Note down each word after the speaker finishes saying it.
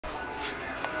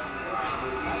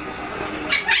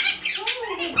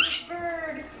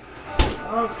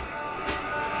You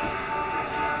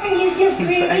feel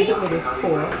pretty? He's acting with his paw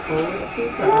over the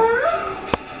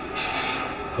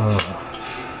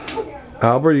top.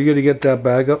 Albert, you gonna get that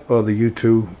bag up? Oh, the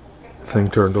U2 thing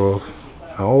turned off.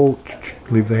 Ouch.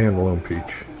 Leave the handle on,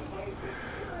 Peach.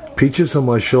 Peach is on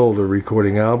my shoulder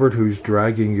recording Albert, who's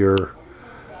dragging your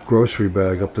grocery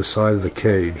bag up the side of the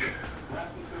cage.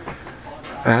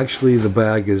 Actually, the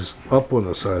bag is up on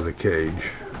the side of the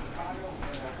cage.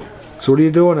 So what are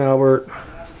you doing, Albert?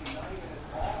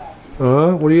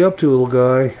 What are you up to, little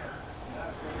guy?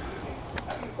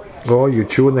 Oh, you're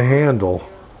chewing the handle.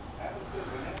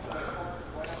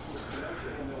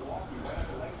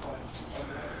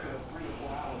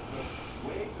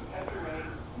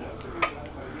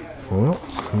 Well,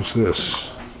 who's this?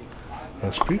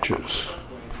 That's Peaches.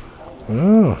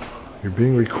 Oh, you're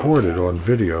being recorded on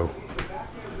video.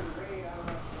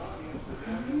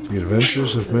 The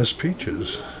Adventures of Miss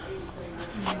Peaches.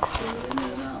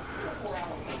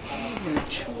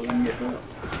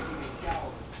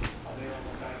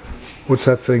 What's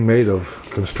that thing made of?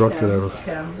 Constructed out of?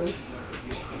 Canvas.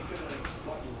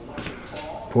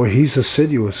 Boy, he's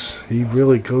assiduous. He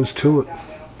really goes to it.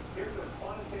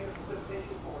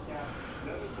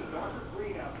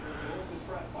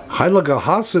 Heilige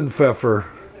Hassenpfeffer.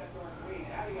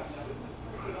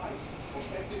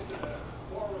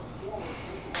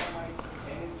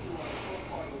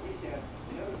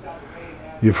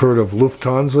 You've heard of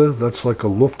Lufthansa? That's like a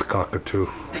Luftcockatoo.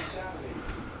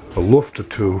 A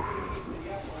Luftatoo.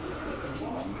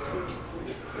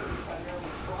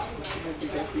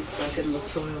 In the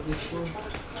soil before.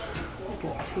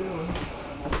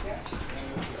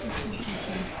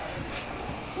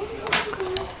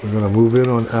 We're going to move in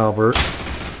on Albert.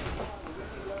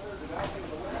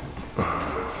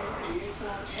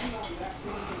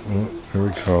 Oh, here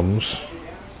he comes.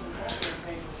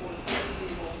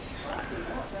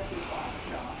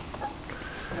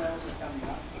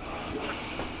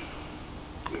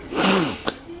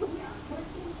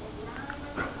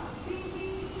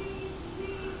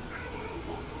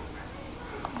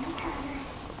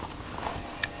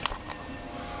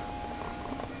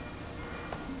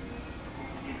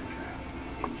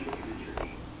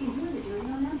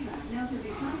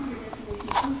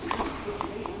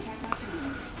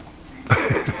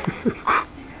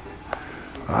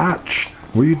 Ouch!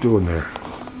 What are you doing there?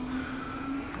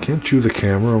 Can't chew the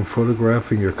camera. I'm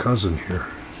photographing your cousin here.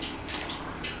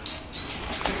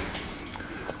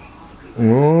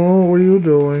 Oh, what are you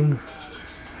doing?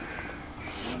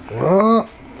 Ah,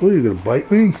 what are you gonna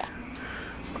bite me?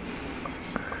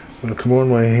 Gonna come on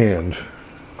my hand.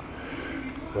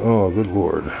 Oh, good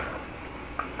Lord.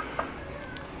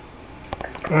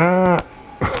 Ah!